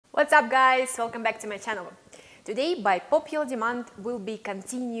What's up guys, welcome back to my channel. Today by popular demand we'll be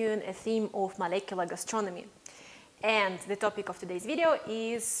continuing a theme of molecular gastronomy. And the topic of today's video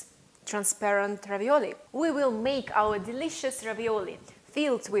is transparent ravioli. We will make our delicious ravioli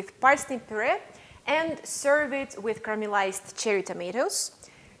filled with parsnip puree and serve it with caramelized cherry tomatoes,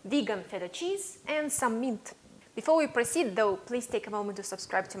 vegan feta cheese and some mint. Before we proceed though, please take a moment to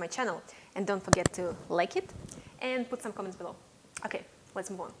subscribe to my channel and don't forget to like it and put some comments below. Okay. Let's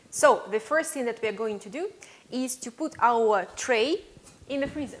move on. So, the first thing that we are going to do is to put our tray in the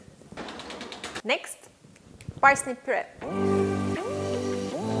freezer. Next, parsnip puree.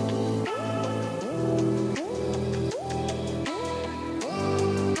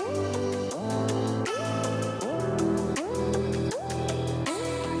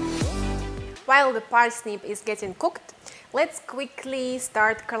 While the parsnip is getting cooked, let's quickly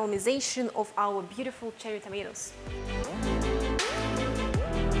start caramelization of our beautiful cherry tomatoes.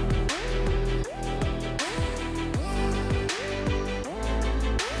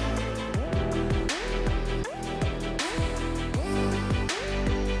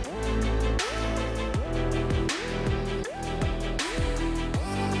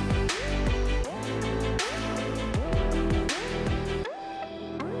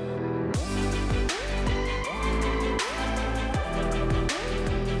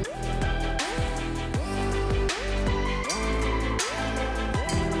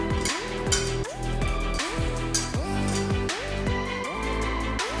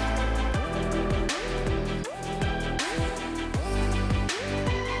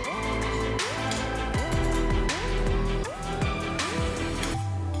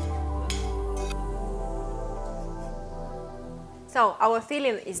 So our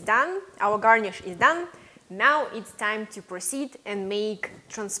filling is done, our garnish is done. Now it's time to proceed and make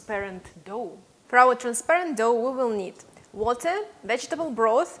transparent dough. For our transparent dough we will need water, vegetable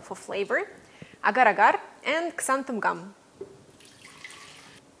broth for flavor, agar-agar and xanthan gum.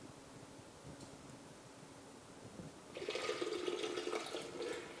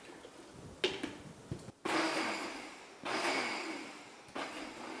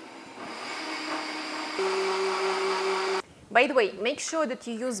 By the way, make sure that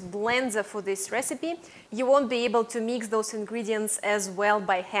you use blender for this recipe. You won't be able to mix those ingredients as well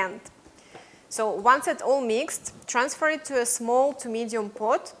by hand. So once it's all mixed, transfer it to a small to medium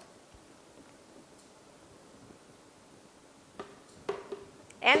pot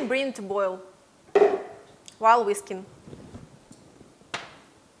and bring it to boil while whisking.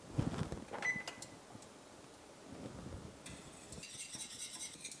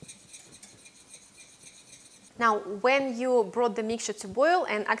 Now, when you brought the mixture to boil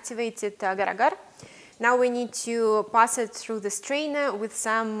and activated agar-agar, now we need to pass it through the strainer with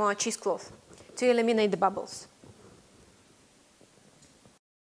some cheesecloth to eliminate the bubbles.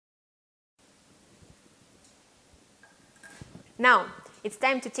 Now, it's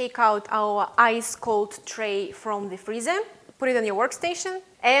time to take out our ice-cold tray from the freezer, put it on your workstation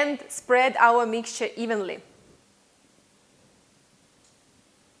and spread our mixture evenly.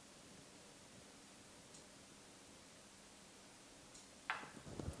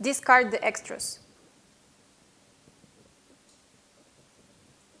 Discard the extras.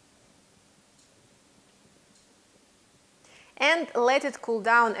 And let it cool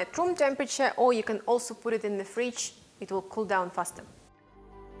down at room temperature, or you can also put it in the fridge, it will cool down faster.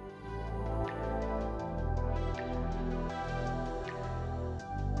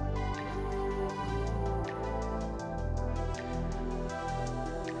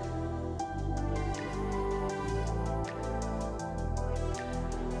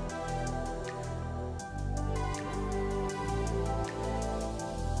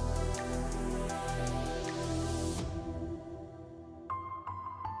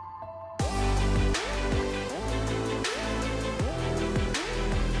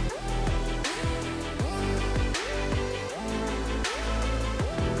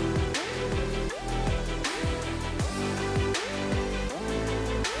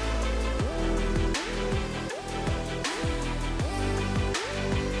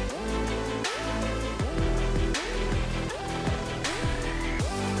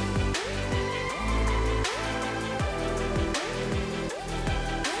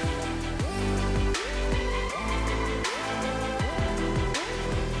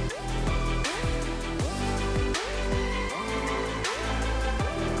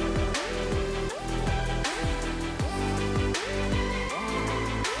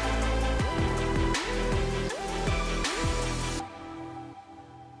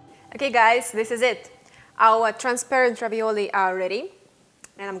 Okay guys, this is it. Our transparent ravioli are ready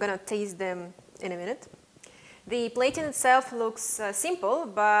and I'm gonna taste them in a minute. The plating itself looks simple,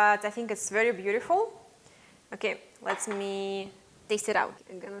 but I think it's very beautiful. Okay, let me taste it out.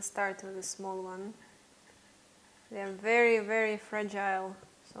 I'm gonna start with a small one. They're very, very fragile,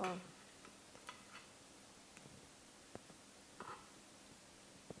 so.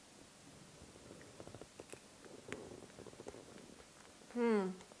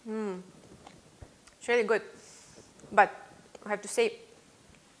 It's really good, but I have to say,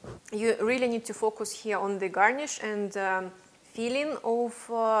 you really need to focus here on the garnish and filling of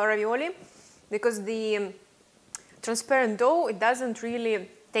ravioli, because the transparent dough, it doesn't really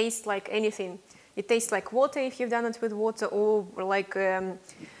taste like anything. It tastes like water if you've done it with water, or like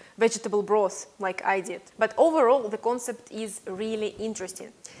vegetable broth like I did. But overall, the concept is really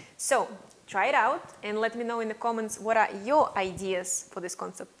interesting. So try it out and let me know in the comments what are your ideas for this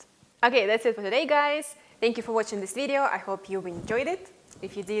concept. Okay, that's it for today, guys. Thank you for watching this video. I hope you enjoyed it.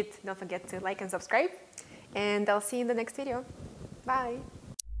 If you did, don't forget to like and subscribe. And I'll see you in the next video. Bye!